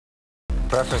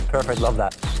Perfect, perfect. Love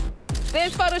that.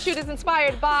 This photo shoot is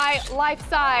inspired by Life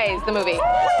Size, the movie.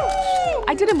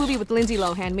 I did a movie with Lindsay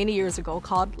Lohan many years ago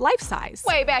called Life Size.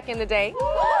 Way back in the day.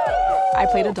 I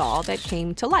played a doll that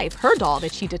came to life, her doll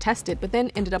that she detested, but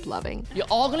then ended up loving. You're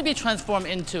all gonna be transformed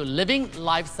into living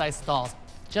life-size dolls,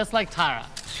 just like Tyra.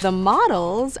 The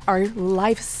models are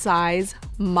life-size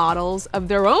models of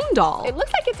their own doll. It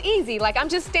looks like it's easy, like I'm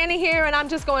just standing here and I'm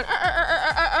just going,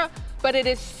 but it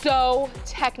is so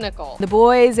technical. The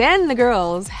boys and the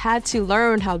girls had to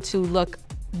learn how to look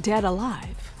dead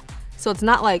alive. So it's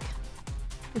not like,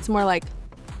 it's more like,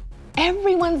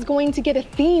 everyone's going to get a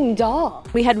theme doll.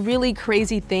 we had really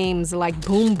crazy themes like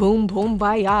Boom Boom Boom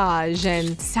Voyage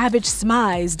and Savage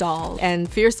Smize doll and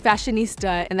Fierce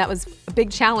Fashionista, and that was a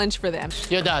big challenge for them.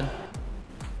 You're done.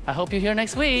 I hope you're here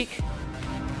next week.